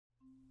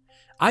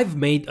I've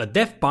made a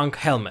Daft Punk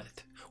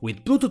helmet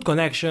with Bluetooth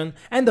connection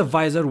and a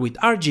visor with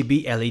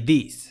RGB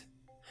LEDs.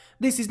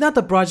 This is not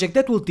a project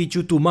that will teach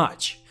you too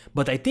much,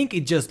 but I think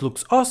it just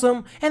looks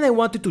awesome and I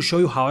wanted to show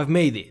you how I've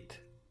made it.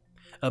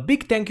 A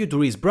big thank you to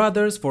Reese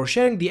Brothers for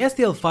sharing the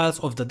STL files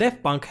of the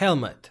Daft Punk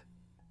helmet.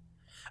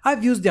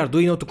 I've used the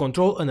Arduino to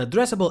control an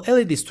addressable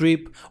LED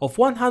strip of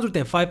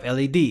 105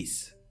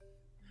 LEDs.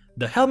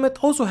 The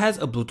helmet also has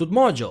a Bluetooth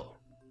module.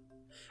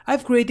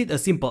 I've created a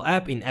simple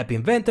app in App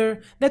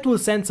Inventor that will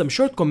send some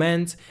short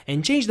commands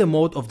and change the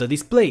mode of the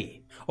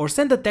display, or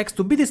send the text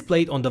to be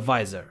displayed on the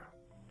visor.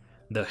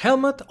 The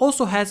helmet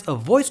also has a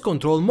voice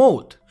control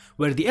mode,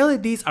 where the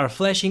LEDs are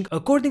flashing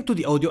according to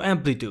the audio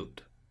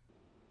amplitude.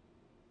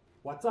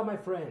 What's up my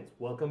friends,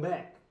 welcome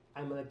back.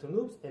 I'm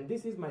Electronoobs and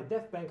this is my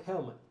Daft Punk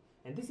helmet,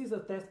 and this is a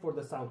test for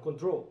the sound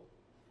control.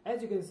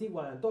 As you can see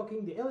while I'm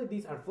talking, the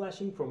LEDs are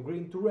flashing from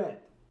green to red.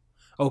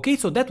 Okay,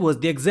 so that was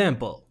the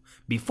example.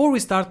 Before we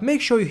start, make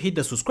sure you hit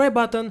the subscribe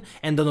button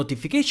and the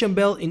notification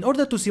bell in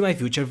order to see my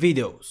future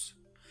videos.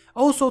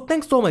 Also,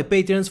 thanks to all my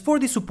patrons for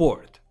the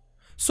support.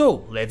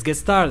 So, let's get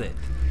started.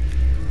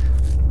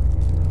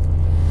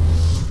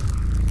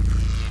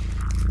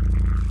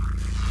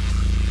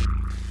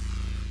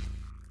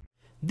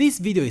 This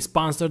video is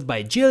sponsored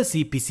by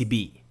GLC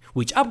PCB,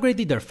 which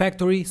upgraded their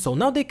factory so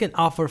now they can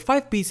offer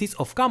 5 pieces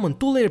of common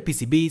 2-layer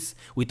PCBs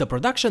with a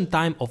production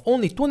time of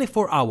only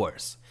 24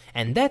 hours,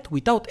 and that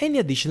without any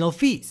additional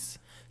fees.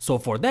 So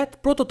for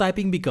that,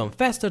 prototyping becomes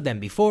faster than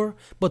before,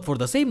 but for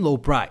the same low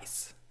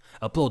price.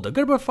 Upload the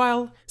Gerber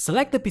file,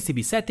 select the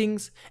PCB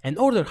settings, and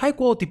order high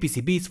quality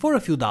PCBs for a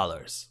few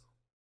dollars.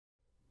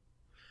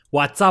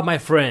 What's up my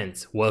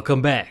friends,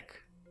 welcome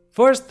back.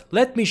 First,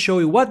 let me show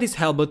you what this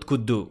helmet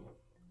could do.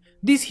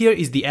 This here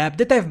is the app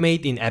that I've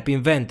made in App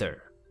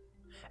Inventor.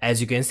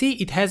 As you can see,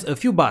 it has a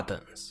few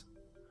buttons.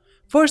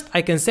 First,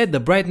 I can set the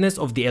brightness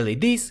of the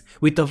LEDs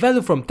with a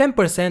value from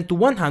 10% to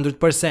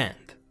 100%.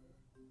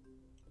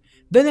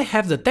 Then I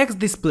have the text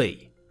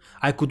display.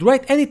 I could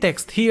write any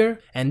text here,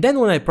 and then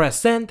when I press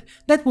send,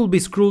 that will be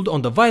scrolled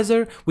on the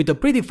visor with a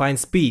predefined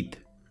speed.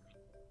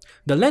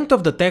 The length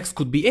of the text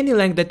could be any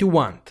length that you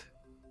want.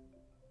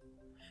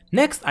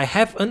 Next I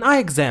have an eye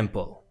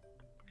example.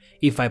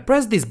 If I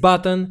press this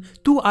button,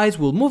 2 eyes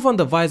will move on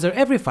the visor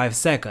every 5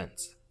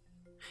 seconds.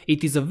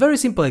 It is a very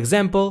simple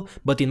example,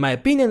 but in my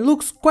opinion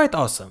looks quite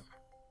awesome.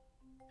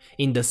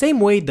 In the same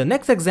way, the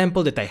next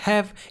example that I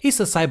have is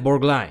a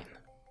cyborg line.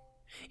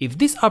 If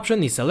this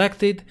option is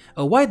selected,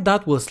 a white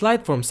dot will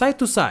slide from side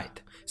to side,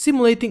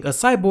 simulating a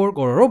cyborg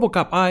or a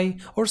RoboCop eye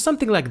or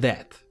something like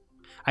that.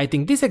 I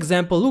think this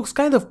example looks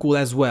kind of cool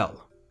as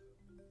well.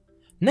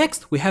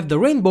 Next we have the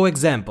rainbow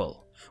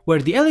example, where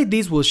the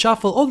LEDs will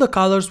shuffle all the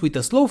colors with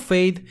a slow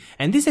fade,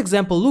 and this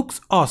example looks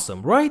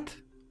awesome, right?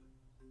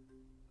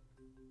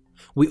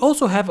 We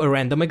also have a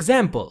random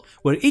example,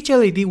 where each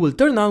LED will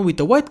turn on with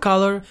a white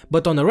color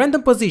but on a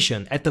random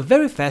position at a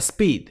very fast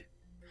speed.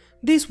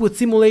 This would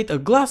simulate a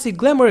glossy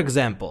glamour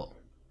example.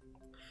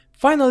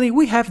 Finally,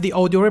 we have the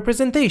audio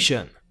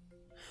representation.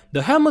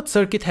 The helmet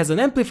circuit has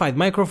an amplified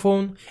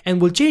microphone and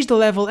will change the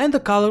level and the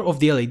color of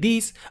the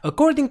LEDs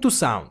according to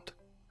sound.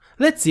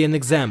 Let's see an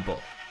example.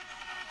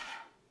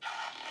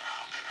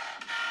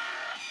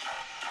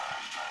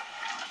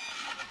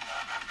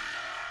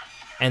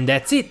 And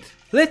that's it.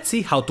 Let's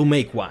see how to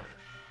make one.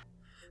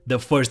 The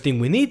first thing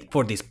we need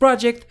for this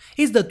project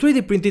is the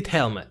 3D printed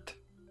helmet.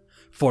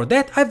 For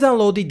that, I've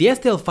downloaded the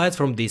STL files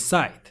from this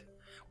site.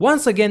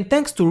 Once again,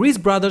 thanks to Reese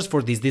Brothers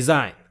for this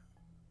design.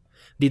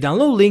 The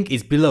download link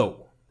is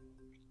below.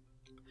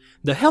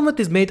 The helmet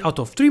is made out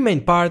of 3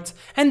 main parts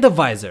and the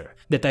visor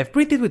that I've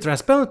printed with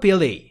transparent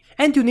PLA,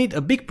 and you need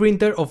a big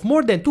printer of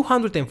more than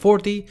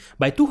 240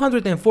 by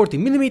 240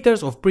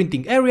 mm of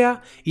printing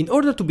area in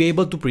order to be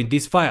able to print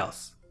these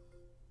files.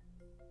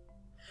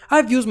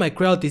 I've used my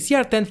Creality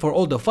CR10 for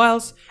all the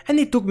files and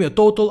it took me a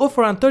total of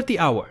around 30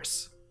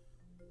 hours.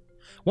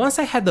 Once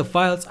I had the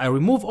files, I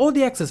removed all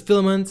the excess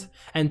filaments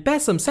and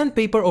passed some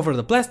sandpaper over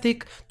the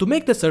plastic to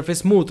make the surface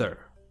smoother.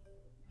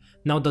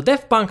 Now the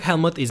Daft Punk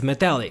helmet is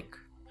metallic.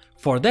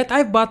 For that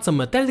I've bought some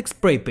metallic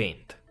spray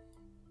paint.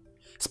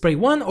 Spray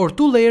 1 or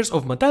 2 layers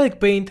of metallic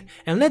paint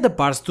and let the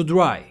parts to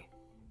dry.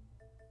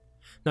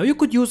 Now you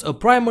could use a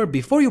primer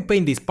before you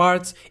paint these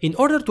parts in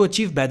order to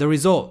achieve better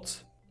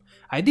results.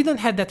 I didn't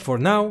have that for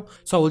now,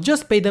 so I will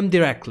just paint them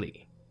directly.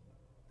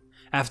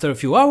 After a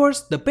few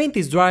hours, the paint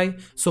is dry,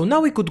 so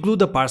now we could glue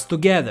the parts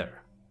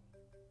together.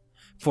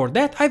 For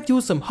that I've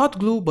used some hot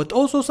glue but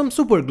also some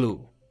super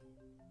glue.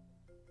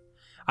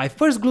 I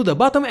first glue the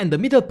bottom and the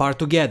middle part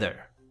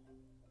together.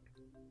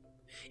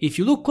 If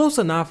you look close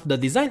enough, the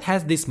design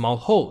has these small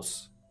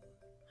holes.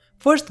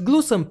 First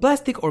glue some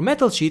plastic or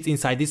metal sheets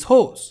inside these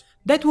holes.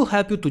 That will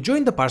help you to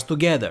join the parts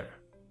together.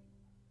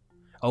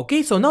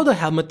 Okay, so now the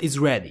helmet is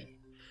ready.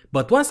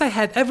 But once I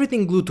had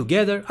everything glued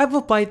together, I've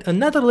applied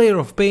another layer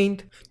of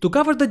paint to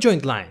cover the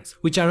joint lines,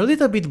 which are a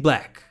little bit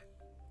black.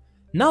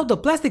 Now the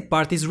plastic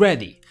part is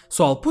ready,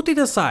 so I'll put it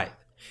aside,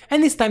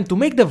 and it's time to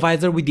make the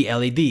visor with the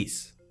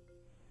LEDs.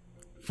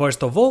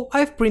 First of all,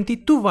 I've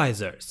printed 2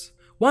 visors,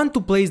 one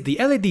to place the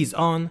LEDs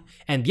on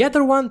and the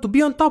other one to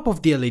be on top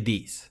of the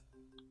LEDs.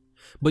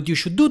 But you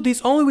should do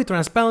this only with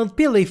transparent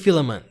PLA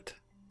filament.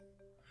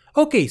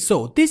 Okay,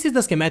 so this is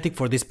the schematic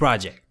for this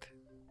project.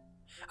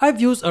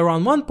 I've used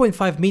around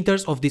 1.5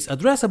 meters of this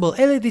addressable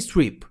LED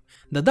strip,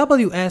 the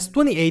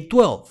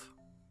WS2812.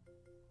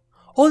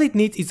 All it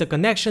needs is a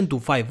connection to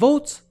 5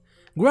 volts,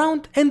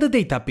 ground and the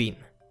data pin.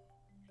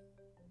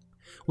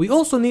 We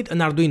also need an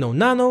Arduino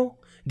Nano,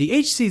 the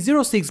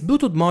HC06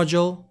 Bluetooth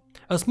module,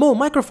 a small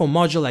microphone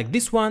module like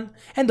this one,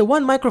 and a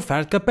 1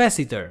 microfarad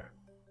capacitor.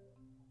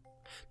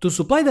 To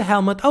supply the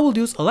helmet I will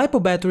use a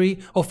LiPo battery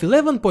of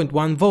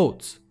 11.1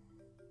 volts.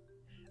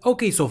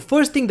 Okay, so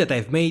first thing that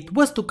I've made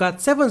was to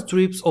cut 7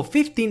 strips of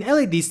 15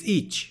 LEDs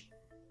each.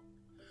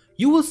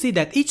 You will see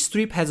that each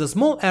strip has a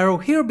small arrow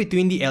here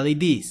between the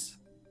LEDs.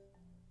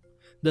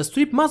 The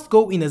strip must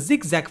go in a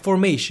zigzag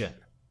formation,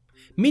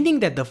 meaning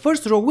that the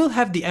first row will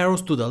have the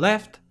arrows to the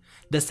left,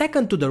 the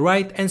second to the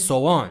right, and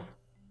so on.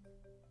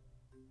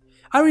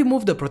 I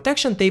removed the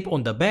protection tape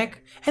on the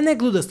back and I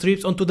glued the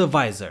strips onto the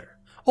visor,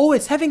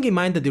 always having in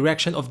mind the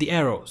direction of the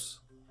arrows.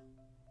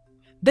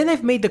 Then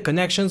I've made the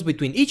connections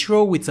between each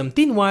row with some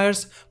thin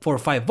wires for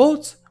 5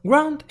 volts,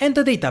 ground and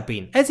the data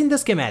pin, as in the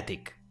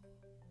schematic.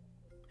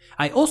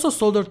 I also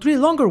soldered 3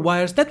 longer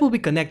wires that will be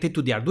connected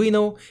to the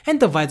Arduino and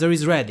the visor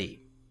is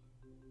ready.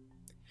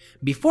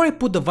 Before I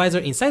put the visor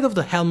inside of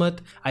the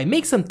helmet, I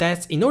make some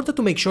tests in order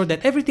to make sure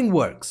that everything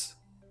works.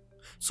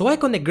 So I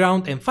connect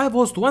ground and 5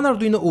 volts to one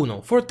Arduino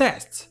Uno for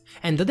tests,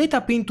 and the data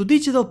pin to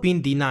digital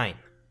pin D9.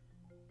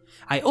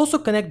 I also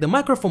connect the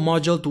microphone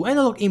module to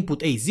analog input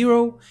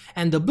A0,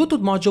 and the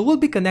Bluetooth module will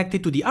be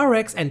connected to the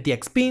RX and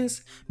TX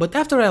pins, but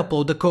after I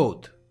upload the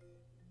code.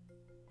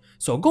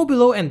 So go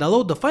below and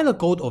download the final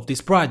code of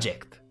this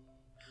project.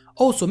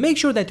 Also make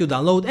sure that you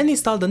download and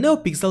install the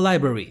NeoPixel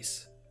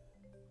libraries.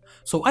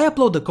 So I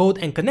upload the code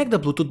and connect the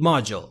Bluetooth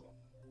module.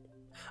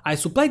 I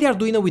supply the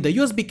Arduino with a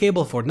USB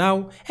cable for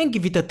now and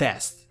give it a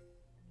test.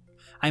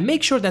 I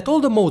make sure that all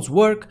the modes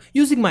work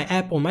using my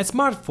app on my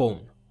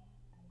smartphone.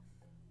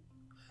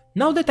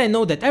 Now that I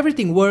know that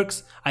everything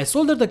works, I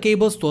solder the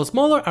cables to a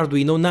smaller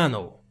Arduino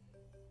Nano.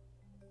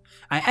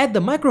 I add the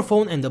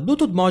microphone and the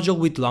Bluetooth module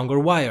with longer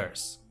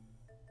wires.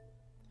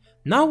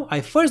 Now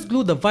I first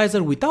glue the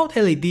visor without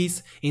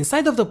LEDs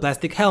inside of the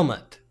plastic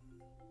helmet.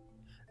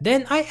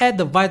 Then I add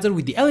the visor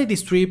with the LED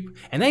strip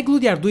and I glue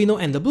the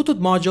Arduino and the Bluetooth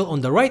module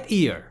on the right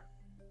ear.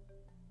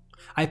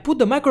 I put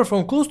the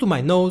microphone close to my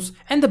nose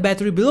and the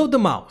battery below the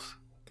mouth.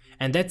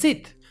 And that's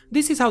it.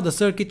 This is how the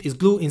circuit is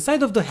glued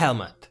inside of the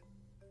helmet.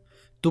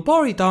 To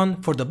power it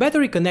on, for the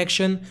battery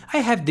connection, I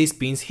have these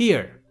pins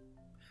here.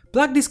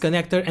 Plug this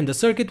connector and the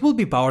circuit will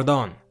be powered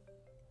on.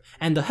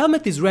 And the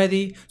helmet is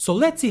ready, so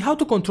let's see how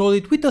to control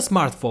it with the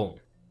smartphone.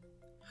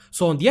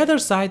 So on the other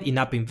side, in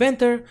App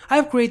Inventor, I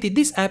have created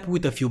this app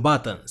with a few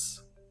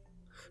buttons.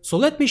 So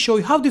let me show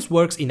you how this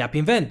works in App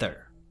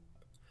Inventor.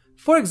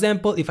 For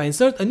example, if I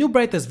insert a new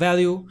brightness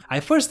value, I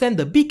first send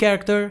the B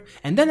character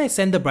and then I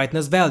send the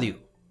brightness value.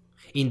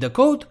 In the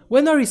code,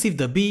 when I receive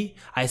the B,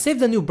 I save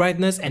the new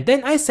brightness and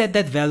then I set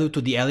that value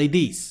to the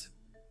LEDs.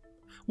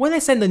 When I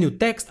send a new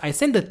text, I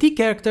send the T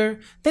character,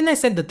 then I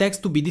send the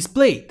text to be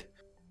displayed.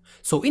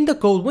 So in the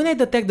code, when I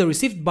detect the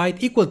received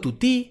byte equal to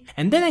T,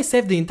 and then I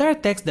save the entire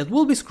text that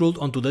will be scrolled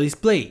onto the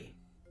display.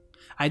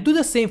 I do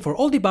the same for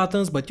all the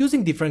buttons but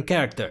using different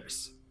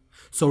characters.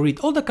 So read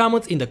all the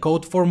comments in the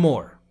code for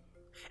more.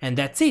 And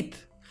that's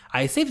it!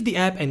 I saved the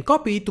app and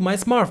copy it to my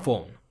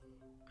smartphone.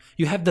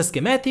 You have the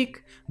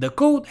schematic, the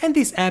code and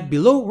this app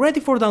below ready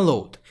for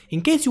download,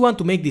 in case you want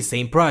to make the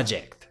same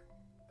project.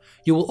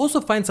 You will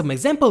also find some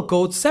example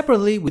codes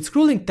separately with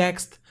scrolling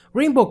text,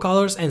 rainbow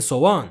colors and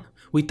so on,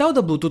 without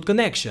the Bluetooth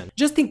connection,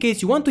 just in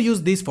case you want to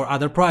use this for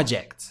other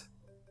projects.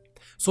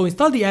 So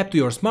install the app to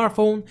your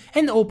smartphone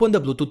and open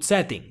the Bluetooth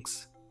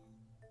settings.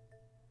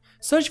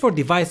 Search for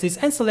devices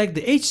and select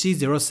the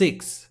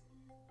HC06.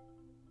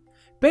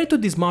 Pair to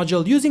this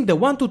module using the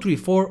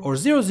 1234 or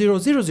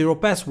 0000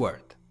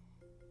 password.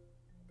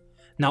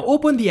 Now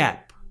open the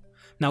app.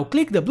 Now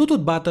click the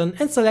Bluetooth button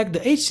and select the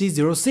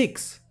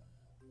HC06.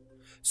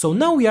 So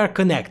now we are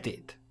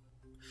connected.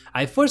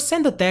 I first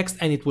send the text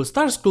and it will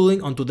start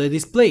scrolling onto the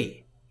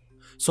display.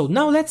 So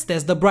now let's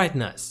test the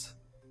brightness.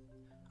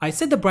 I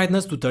set the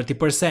brightness to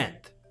 30%.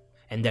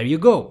 And there you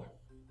go.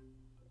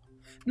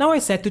 Now I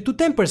set it to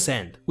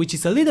 10%, which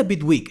is a little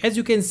bit weak as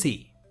you can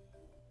see.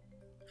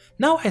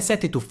 Now I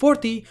set it to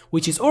 40,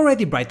 which is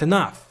already bright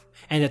enough.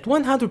 And at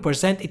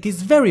 100% it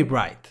is very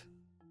bright.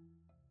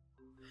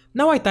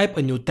 Now I type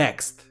a new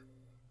text.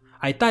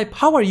 I type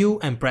 "How are you?"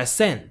 and press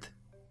send.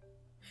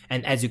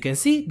 And as you can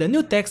see, the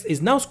new text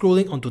is now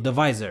scrolling onto the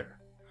visor.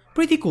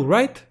 Pretty cool,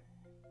 right?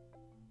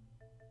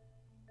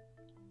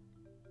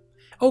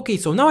 Okay,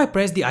 so now I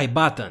press the I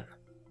button.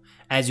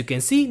 As you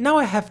can see, now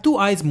I have two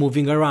eyes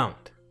moving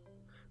around.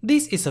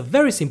 This is a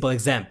very simple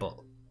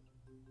example.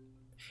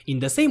 In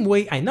the same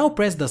way, I now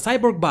press the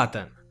cyborg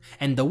button,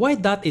 and the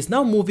white dot is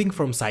now moving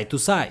from side to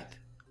side.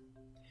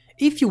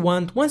 If you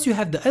want, once you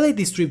have the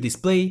LED strip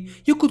display,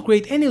 you could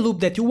create any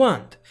loop that you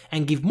want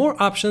and give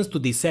more options to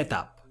this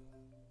setup.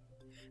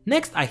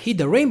 Next I hit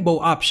the rainbow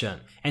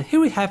option, and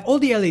here we have all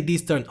the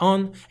LEDs turned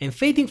on and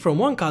fading from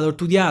one color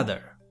to the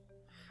other.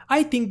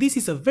 I think this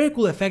is a very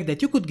cool effect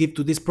that you could give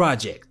to this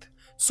project.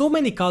 So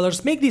many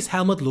colors make this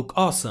helmet look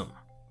awesome.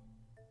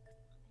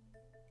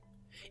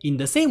 In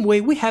the same way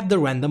we have the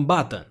random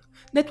button,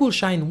 that will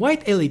shine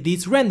white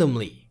LEDs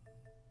randomly.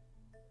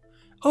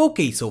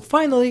 Okay, so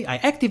finally I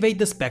activate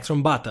the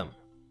spectrum button.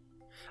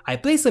 I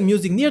play some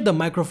music near the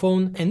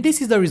microphone and this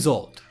is the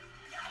result.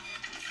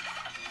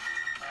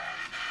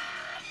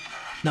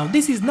 Now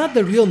this is not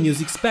the real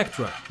music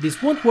spectrum,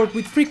 this won't work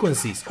with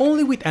frequencies,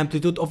 only with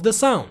amplitude of the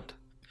sound.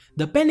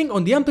 Depending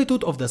on the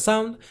amplitude of the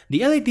sound,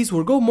 the LEDs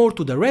will go more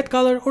to the red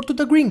color or to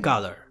the green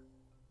color.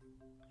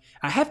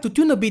 I have to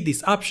tune a bit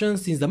this option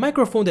since the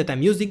microphone that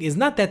I'm using is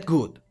not that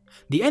good.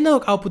 The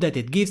analog output that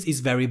it gives is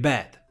very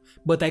bad.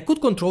 But I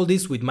could control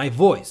this with my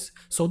voice,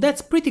 so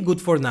that's pretty good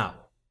for now.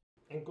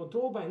 And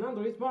controlled by an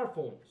Android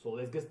smartphone, so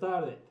let's get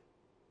started.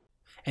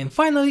 And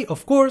finally,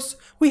 of course,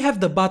 we have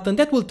the button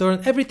that will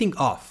turn everything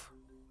off.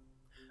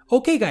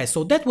 Okay guys,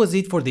 so that was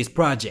it for this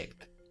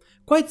project.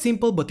 Quite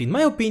simple, but in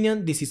my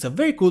opinion, this is a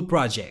very cool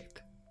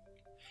project.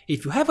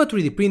 If you have a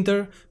 3D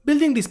printer,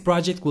 building this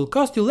project will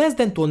cost you less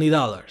than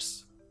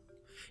 $20.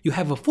 You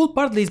have a full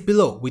part list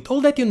below with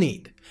all that you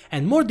need,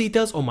 and more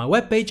details on my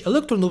webpage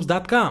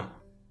electronoobs.com.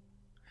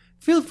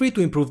 Feel free to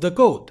improve the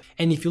code,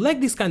 and if you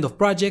like this kind of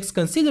projects,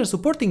 consider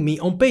supporting me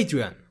on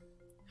Patreon.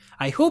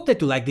 I hope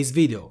that you like this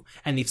video,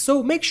 and if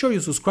so, make sure you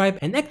subscribe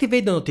and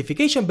activate the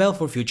notification bell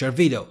for future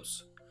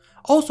videos.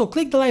 Also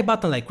click the like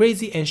button like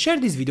crazy and share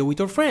this video with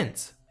your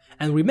friends.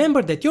 And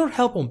remember that your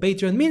help on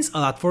Patreon means a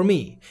lot for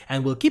me,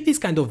 and will keep this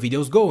kind of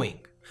videos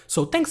going.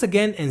 So thanks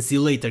again and see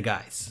you later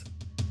guys.